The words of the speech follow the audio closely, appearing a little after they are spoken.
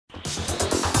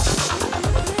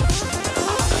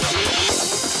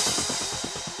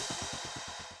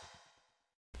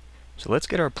So let's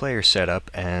get our player set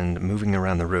up and moving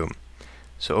around the room.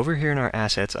 So over here in our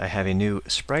assets I have a new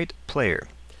sprite player,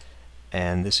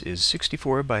 and this is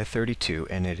 64 by 32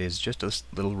 and it is just a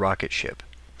little rocket ship.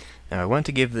 Now I want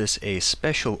to give this a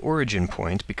special origin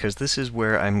point because this is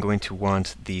where I'm going to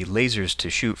want the lasers to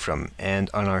shoot from, and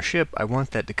on our ship I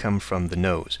want that to come from the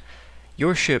nose.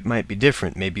 Your ship might be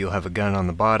different. Maybe you'll have a gun on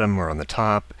the bottom or on the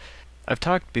top. I've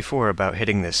talked before about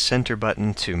hitting this center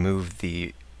button to move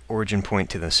the origin point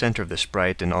to the center of the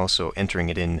sprite and also entering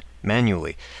it in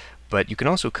manually. But you can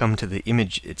also come to the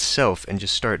image itself and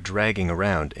just start dragging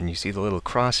around, and you see the little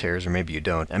crosshairs, or maybe you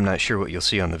don't. I'm not sure what you'll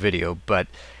see on the video, but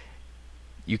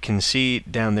you can see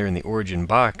down there in the origin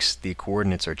box the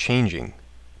coordinates are changing.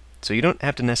 So you don't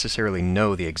have to necessarily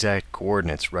know the exact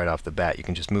coordinates right off the bat. You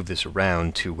can just move this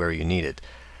around to where you need it.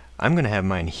 I'm going to have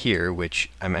mine here, which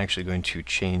I'm actually going to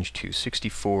change to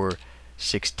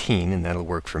 6416, and that'll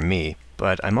work for me.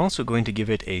 But I'm also going to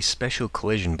give it a special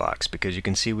collision box because you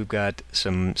can see we've got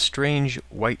some strange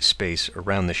white space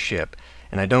around the ship,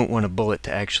 and I don't want a bullet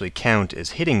to actually count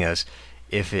as hitting us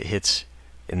if it hits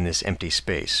in this empty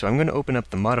space. So I'm going to open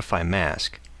up the modify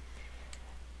mask,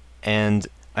 and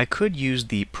I could use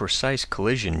the precise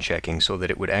collision checking so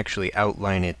that it would actually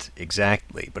outline it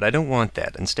exactly, but I don't want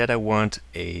that. Instead I want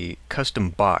a custom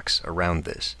box around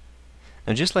this.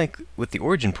 Now just like with the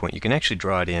origin point, you can actually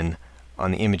draw it in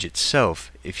on the image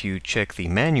itself. If you check the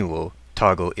manual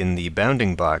toggle in the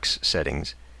bounding box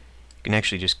settings, you can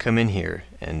actually just come in here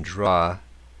and draw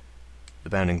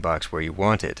the bounding box where you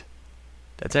want it.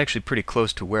 That's actually pretty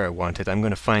close to where I want it. I'm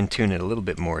going to fine-tune it a little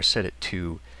bit more, set it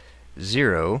to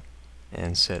 0,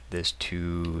 and set this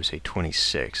to, say,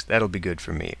 26. That'll be good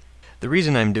for me. The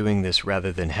reason I'm doing this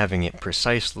rather than having it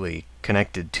precisely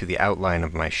connected to the outline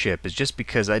of my ship is just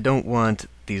because I don't want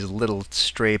these little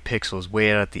stray pixels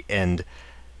way out at the end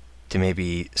to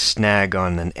maybe snag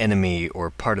on an enemy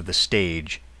or part of the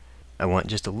stage. I want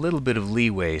just a little bit of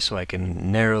leeway so I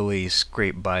can narrowly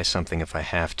scrape by something if I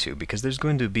have to, because there's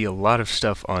going to be a lot of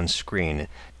stuff on screen,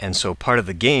 and so part of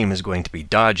the game is going to be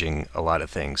dodging a lot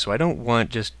of things. So I don't want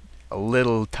just a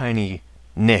little tiny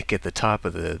nick at the top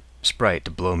of the sprite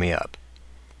to blow me up.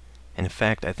 And in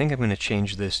fact, I think I'm going to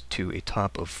change this to a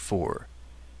top of 4.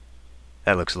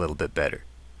 That looks a little bit better.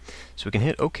 So we can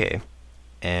hit OK,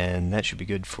 and that should be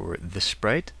good for this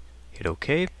sprite. Hit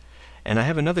OK, and I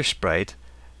have another sprite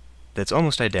that's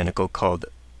almost identical called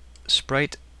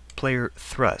Sprite Player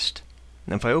Thrust.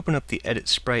 Now if I open up the Edit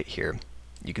Sprite here,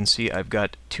 you can see I've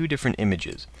got two different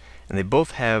images, and they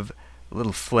both have a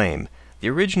little flame. The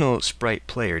original sprite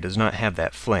player does not have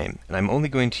that flame, and I'm only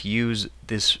going to use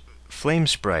this flame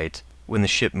sprite when the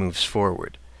ship moves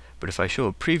forward. But if I show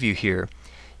a preview here,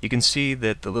 you can see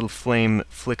that the little flame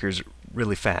flickers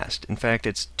really fast. In fact,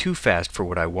 it's too fast for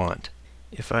what I want.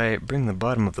 If I bring the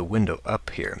bottom of the window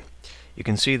up here, you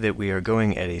can see that we are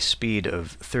going at a speed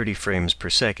of 30 frames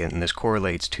per second, and this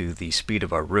correlates to the speed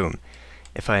of our room.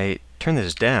 If I turn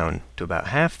this down to about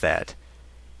half that,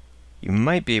 you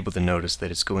might be able to notice that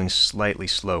it's going slightly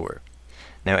slower.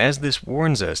 Now as this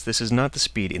warns us, this is not the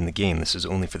speed in the game, this is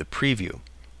only for the preview.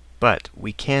 But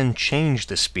we can change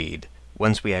the speed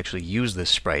once we actually use this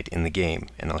sprite in the game,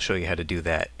 and I'll show you how to do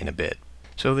that in a bit.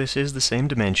 So this is the same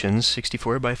dimensions,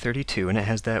 64 by 32, and it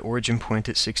has that origin point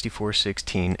at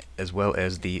 6416, as well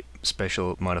as the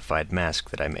special modified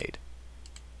mask that I made.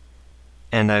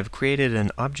 And I've created an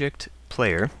object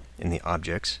player in the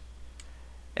objects,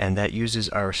 and that uses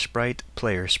our sprite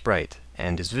player sprite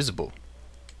and is visible.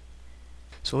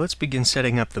 So let's begin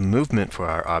setting up the movement for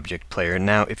our object player.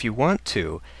 Now if you want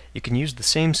to, you can use the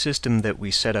same system that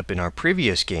we set up in our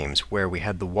previous games, where we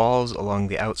had the walls along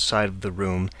the outside of the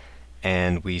room,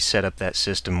 and we set up that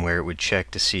system where it would check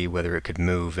to see whether it could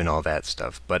move and all that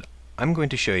stuff. But I'm going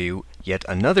to show you yet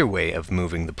another way of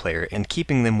moving the player and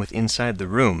keeping them inside the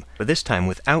room, but this time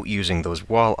without using those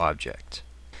wall objects.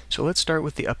 So let's start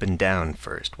with the up and down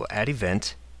first. We'll add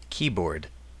event, keyboard,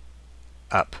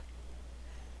 up.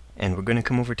 And we're going to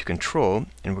come over to control,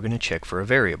 and we're going to check for a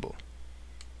variable.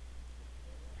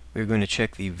 We're going to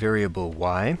check the variable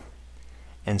y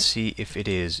and see if it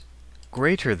is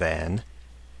greater than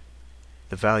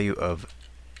the value of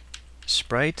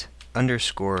sprite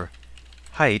underscore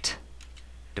height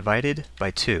divided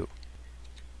by 2.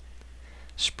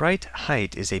 Sprite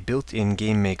height is a built-in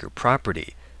GameMaker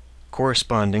property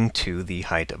corresponding to the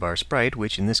height of our sprite,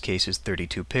 which in this case is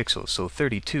 32 pixels. So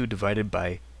 32 divided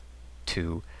by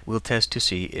 2 will test to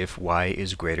see if y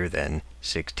is greater than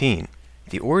 16.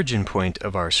 The origin point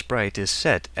of our sprite is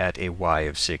set at a y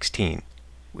of 16,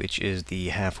 which is the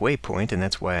halfway point, and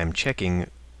that's why I'm checking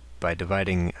by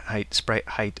dividing sprite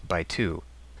height by 2.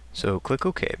 So click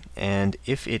OK, and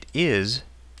if it is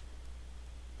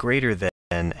greater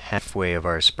than halfway of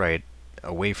our sprite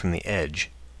away from the edge,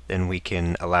 then we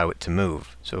can allow it to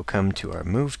move. So come to our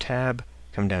Move tab,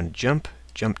 come down to Jump,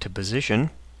 jump to Position,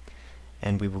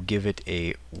 and we will give it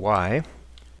a Y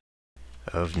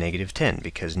of -10,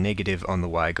 because negative on the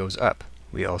Y goes up.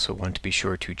 We also want to be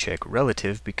sure to check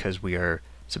Relative, because we are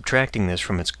subtracting this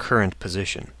from its current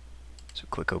position. So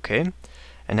click OK,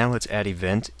 and now let's add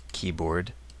event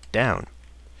keyboard down.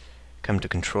 Come to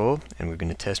Control, and we're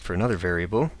going to test for another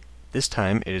variable. This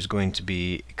time it is going to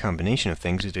be a combination of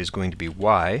things. It is going to be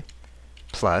Y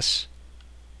plus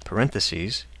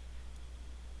parentheses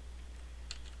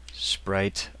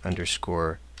sprite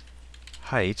underscore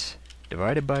height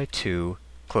divided by 2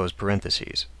 close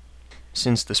parentheses.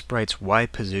 Since the sprite's Y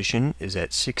position is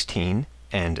at 16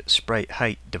 and sprite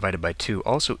height divided by 2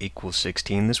 also equals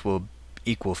 16, this will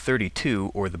equal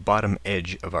 32, or the bottom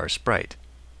edge of our sprite.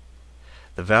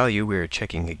 The value we are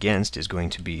checking against is going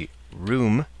to be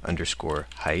room underscore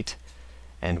height,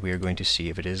 and we are going to see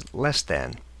if it is less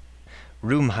than.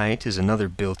 Room height is another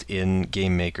built-in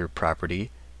GameMaker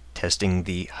property testing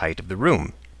the height of the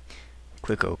room.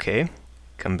 Click OK,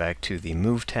 come back to the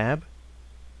Move tab,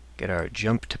 get our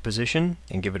Jump to Position,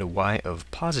 and give it a Y of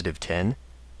 +10,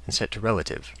 and set to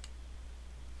Relative.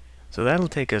 So that'll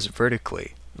take us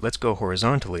vertically. Let's go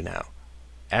horizontally now.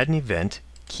 Add an event,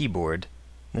 keyboard,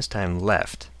 this time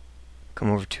left. Come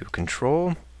over to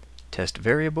Control, Test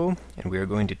Variable, and we are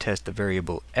going to test the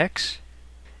variable x,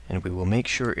 and we will make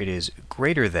sure it is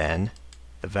greater than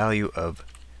the value of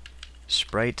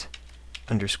sprite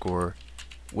underscore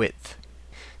width.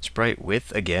 Sprite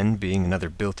width, again, being another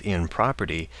built-in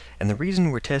property, and the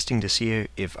reason we're testing to see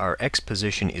if our x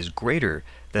position is greater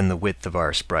than the width of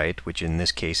our sprite, which in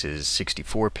this case is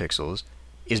 64 pixels,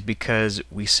 is because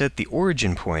we set the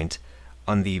origin point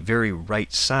on the very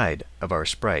right side of our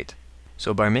sprite.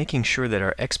 So by making sure that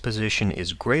our x position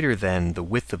is greater than the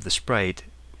width of the sprite,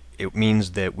 it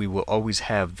means that we will always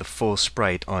have the full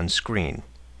sprite on screen.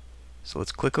 So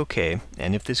let's click OK,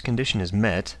 and if this condition is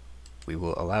met, we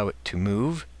will allow it to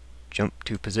move, jump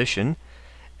to position,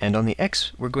 and on the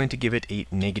x we're going to give it a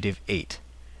 -8.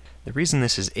 The reason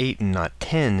this is 8 and not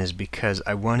 10 is because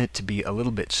I want it to be a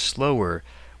little bit slower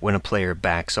when a player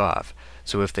backs off.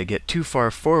 So if they get too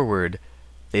far forward,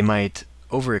 they might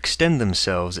overextend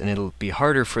themselves and it'll be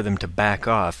harder for them to back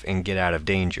off and get out of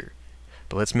danger.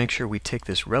 But let's make sure we tick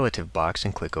this relative box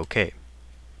and click OK.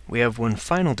 We have one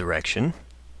final direction,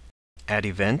 add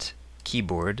event,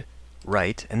 keyboard,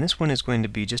 right, and this one is going to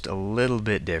be just a little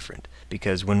bit different,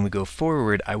 because when we go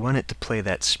forward I want it to play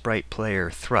that sprite player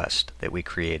thrust that we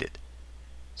created.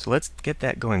 So let's get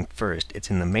that going first. It's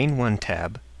in the main 1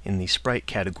 tab. In the sprite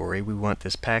category we want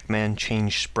this Pac-Man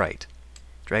change sprite.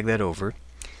 Drag that over,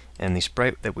 and the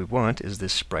sprite that we want is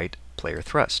this sprite player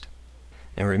thrust.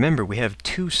 Now remember, we have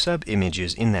 2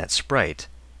 sub-images in that sprite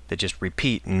that just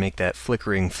repeat and make that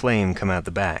flickering flame come out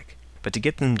the back. But to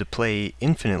get them to play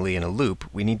infinitely in a loop,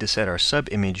 we need to set our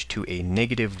sub-image to a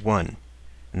 -1,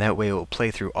 and that way it will play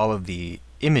through all of the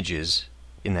images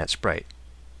in that sprite.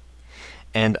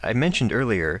 And I mentioned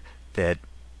earlier that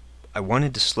I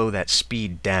wanted to slow that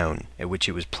speed down at which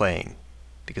it was playing,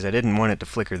 because I didn't want it to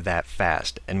flicker that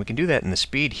fast, and we can do that in the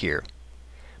speed here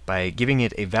by giving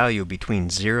it a value between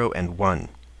 0 and 1.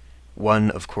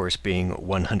 1, of course, being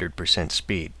 100%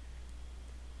 speed.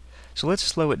 So let's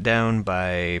slow it down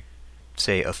by,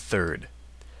 say, 1/3.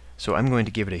 So I'm going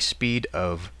to give it a speed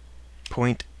of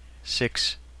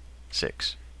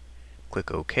 0.66.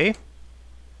 Click OK.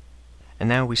 And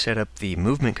now we set up the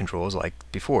movement controls like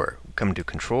before. Come to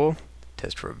Control,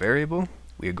 test for a variable.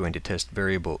 We are going to test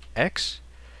variable x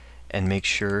and make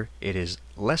sure it is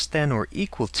less than or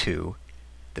equal to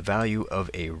the value of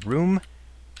a room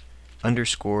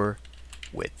underscore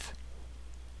width.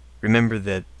 Remember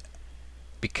that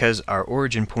because our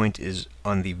origin point is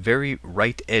on the very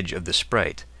right edge of the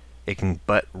sprite, it can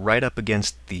butt right up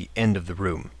against the end of the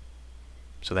room.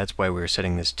 So that's why we're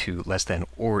setting this to less than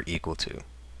or equal to.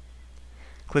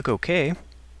 Click OK,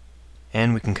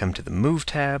 and we can come to the Move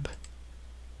tab,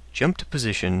 jump to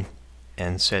position,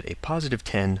 and set a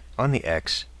 +10 on the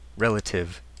x,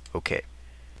 relative OK.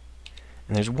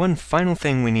 And there's one final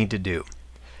thing we need to do.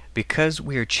 Because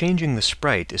we are changing the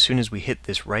sprite as soon as we hit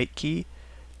this right key,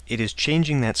 it is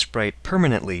changing that sprite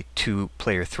permanently to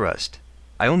player thrust.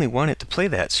 I only want it to play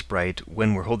that sprite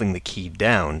when we're holding the key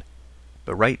down,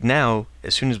 but right now,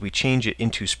 as soon as we change it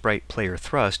into sprite player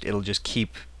thrust, it'll just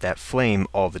keep that flame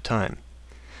all the time.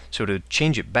 So to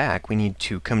change it back, we need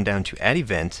to come down to Add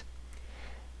Event,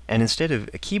 and instead of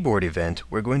a keyboard event,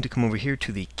 we're going to come over here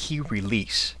to the key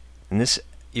release. And this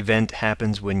event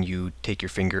happens when you take your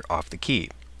finger off the key.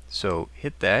 So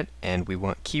hit that, and we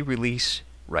want key release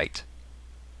right.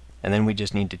 And then we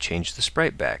just need to change the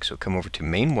sprite back. So come over to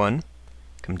main 1,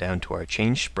 come down to our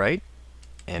change sprite,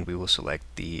 and we will select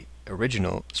the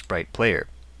original sprite player.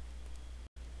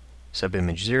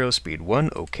 Subimage 0, speed 1,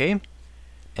 OK.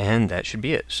 And that should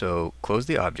be it. So close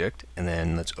the object, and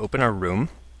then let's open our room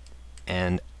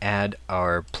and add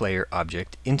our player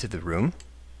object into the room.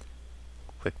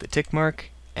 Click the tick mark,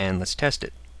 and let's test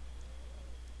it.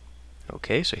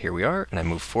 Okay, so here we are, and I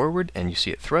move forward, and you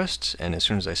see it thrusts, and as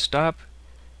soon as I stop,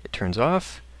 it turns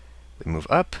off. We move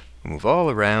up, we move all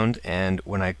around, and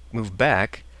when I move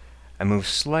back, I move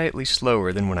slightly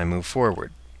slower than when I move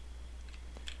forward.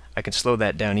 I can slow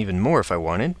that down even more if I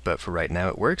wanted, but for right now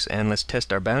it works. And let's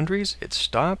test our boundaries. It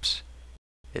stops,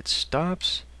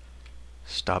 stops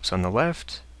on the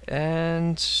left,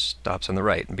 and stops on the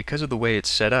right. And because of the way it's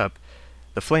set up,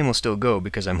 the flame will still go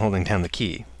because I'm holding down the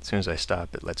key. As soon as I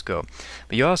stop, it lets go.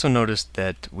 But you also notice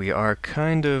that we are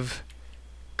kind of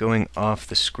going off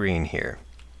the screen here.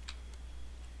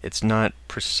 It's not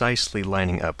precisely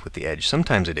lining up with the edge.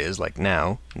 Sometimes it is, like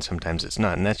now, and sometimes it's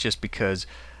not. And that's just because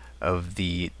of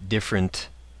the different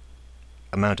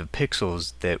amount of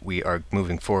pixels that we are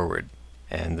moving forward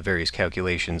and the various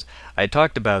calculations. I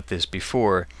talked about this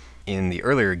before in the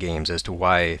earlier games as to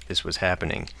why this was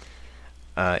happening.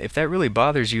 If that really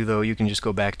bothers you, though, you can just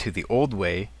go back to the old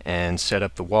way and set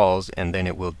up the walls, and then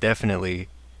it will definitely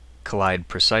collide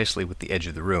precisely with the edge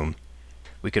of the room.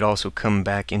 We could also come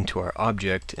back into our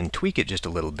object and tweak it just a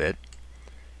little bit.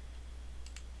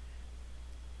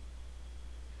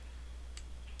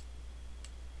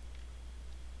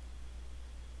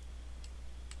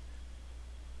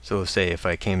 So say if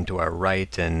I came to our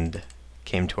right and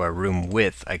came to our room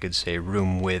width, I could say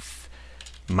room width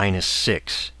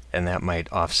 -6, and that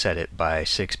might offset it by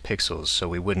 6 pixels, so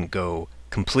we wouldn't go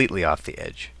completely off the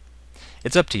edge.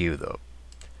 It's up to you, though.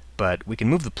 But we can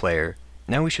move the player.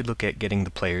 Now we should look at getting the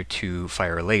player to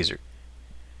fire a laser.